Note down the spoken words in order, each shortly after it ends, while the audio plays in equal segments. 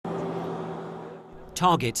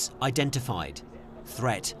Targets identified.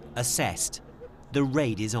 Threat assessed. The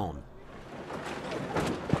raid is on.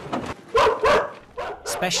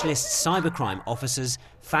 Specialist cybercrime officers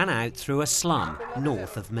fan out through a slum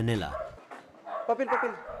north of Manila.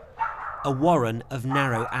 A warren of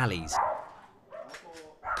narrow alleys,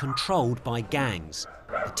 controlled by gangs.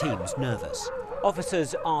 The team's nervous.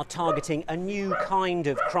 Officers are targeting a new kind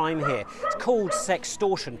of crime here. It's called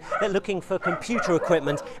sextortion. They're looking for computer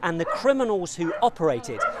equipment and the criminals who operate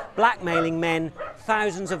it, blackmailing men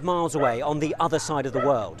thousands of miles away on the other side of the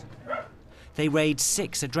world. They raid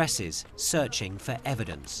 6 addresses, searching for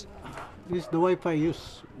evidence. This is the Wi-Fi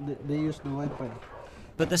use. They use the Wi-Fi.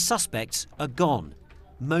 But the suspects are gone,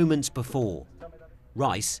 moments before.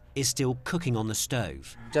 Rice is still cooking on the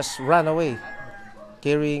stove. Just ran away,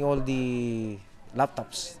 carrying all the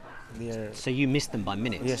laptops. So you missed them by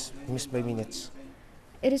minutes? Yes, missed by minutes.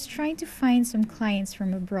 It is trying to find some clients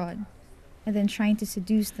from abroad and then trying to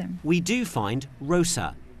seduce them. We do find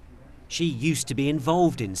Rosa. She used to be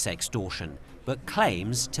involved in sextortion, but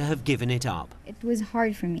claims to have given it up. It was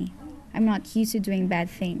hard for me. I'm not used to doing bad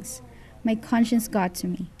things. My conscience got to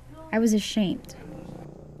me. I was ashamed.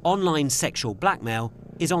 Online sexual blackmail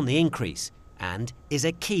is on the increase and is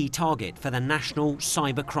a key target for the National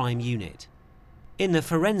Cybercrime Unit. In the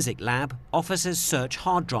forensic lab, officers search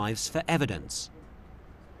hard drives for evidence.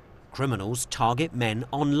 Criminals target men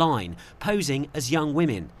online, posing as young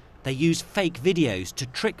women. They use fake videos to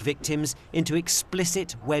trick victims into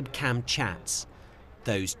explicit webcam chats.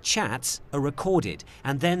 Those chats are recorded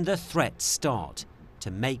and then the threats start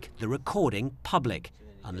to make the recording public,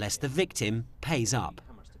 unless the victim pays up.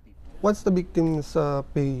 Once the victims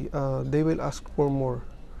pay, they will ask for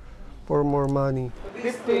more money.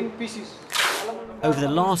 15 pieces. Over the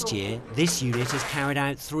last year, this unit has carried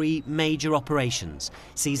out 3 major operations,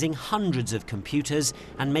 seizing hundreds of computers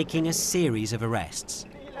and making a series of arrests.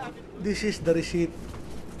 This is the receipt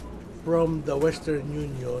from the Western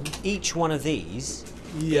Union. Each one of these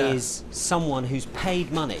is someone who's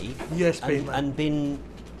paid money, and been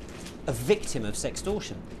a victim of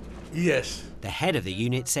sextortion. Yes. The head of the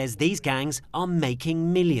unit says these gangs are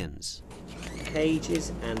making millions.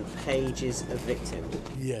 Pages and pages of victims.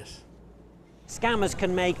 Yes. Scammers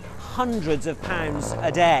can make hundreds of pounds a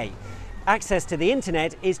day. Access to the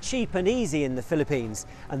internet is cheap and easy in the Philippines,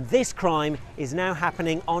 and this crime is now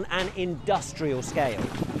happening on an industrial scale.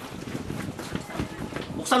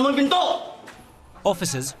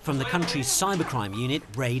 Officers from the country's cybercrime unit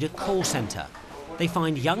raid a call centre. They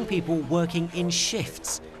find young people working in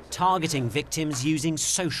shifts, targeting victims using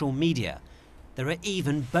social media. There are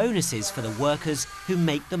even bonuses for the workers who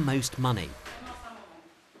make the most money.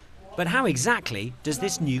 But how exactly does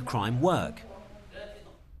this new crime work?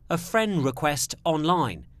 A friend request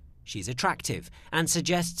online. She's attractive and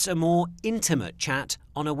suggests a more intimate chat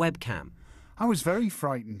on a webcam. I was very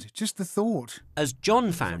frightened, just the thought. As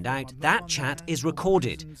John found out, that chat is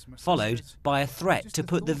recorded, followed by a threat to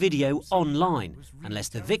put the video online unless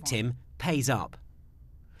the victim pays up.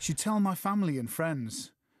 She'd tell my family and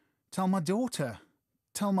friends, tell my daughter,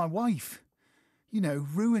 tell my wife. You know,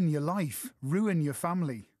 ruin your life, ruin your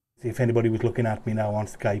family. If anybody was looking at me now on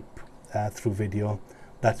Skype through video,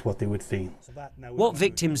 that's what they would see. What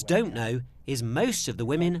victims don't know is most of the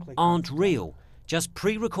women aren't real, just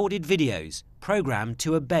pre-recorded videos programmed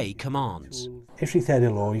to obey commands. If she said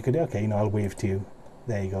hello, you could, okay, I'll wave to you.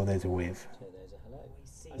 There you go, there's a wave.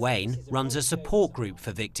 Wayne runs a support group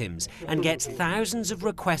for victims and gets thousands of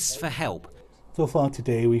requests for help. So far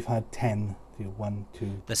today we've had 10, 1,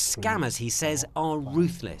 2, The scammers, he says, are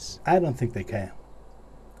ruthless. I don't think they care.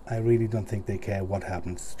 I really don't think they care what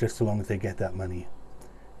happens, just so long as they get that money.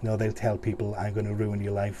 They'll tell people, I'm going to ruin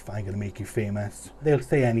your life, I'm going to make you famous. They'll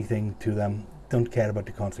say anything to them, don't care about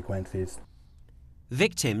the consequences.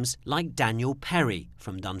 Victims like Daniel Perry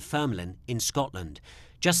from Dunfermline in Scotland.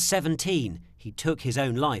 Just 17, he took his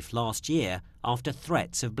own life last year after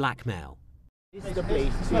threats of blackmail. This is the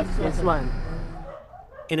place. This one.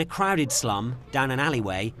 In a crowded slum down an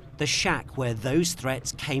alleyway, the shack where those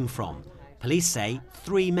threats came from. Police say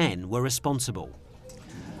 3 men were responsible.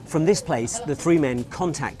 From this place, the 3 men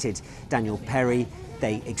contacted Daniel Perry.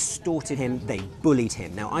 They extorted him, they bullied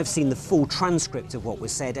him. Now, I've seen the full transcript of what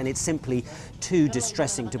was said, and it's simply too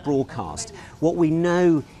distressing to broadcast. What we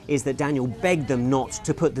know is that Daniel begged them not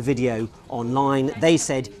to put the video online. They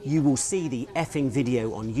said, you will see the effing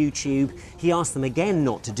video on YouTube. He asked them again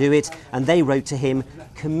not to do it, and they wrote to him,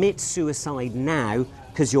 commit suicide now,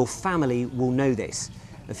 because your family will know this.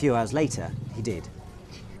 A few hours later, he did.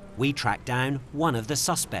 We tracked down one of the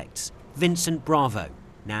suspects, Vincent Bravo,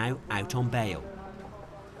 now out on bail.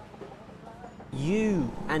 You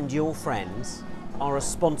and your friends are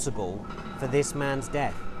responsible for this man's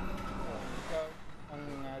death.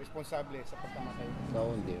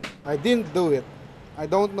 I didn't do it. I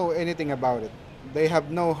don't know anything about it. They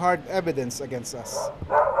have no hard evidence against us.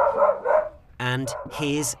 And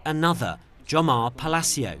here's another, Jomar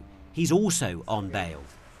Palacio. He's also on bail.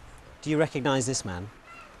 Do you recognise this man?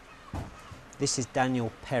 This is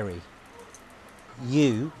Daniel Perry.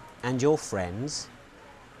 You and your friends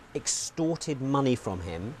extorted money from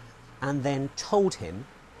him and then told him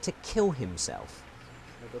to kill himself.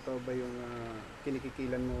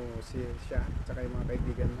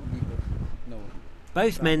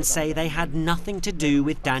 Both men say they had nothing to do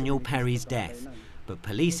with Daniel Perry's death, but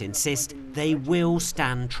police insist they will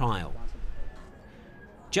stand trial.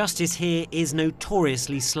 Justice here is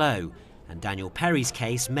notoriously slow, and Daniel Perry's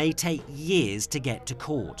case may take years to get to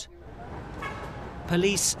court.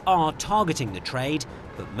 Police are targeting the trade,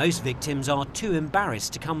 but most victims are too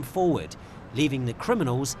embarrassed to come forward, leaving the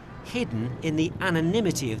criminals hidden in the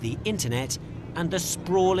anonymity of the internet and the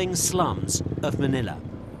sprawling slums of Manila.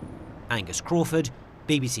 Angus Crawford,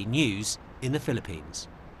 BBC News in the Philippines.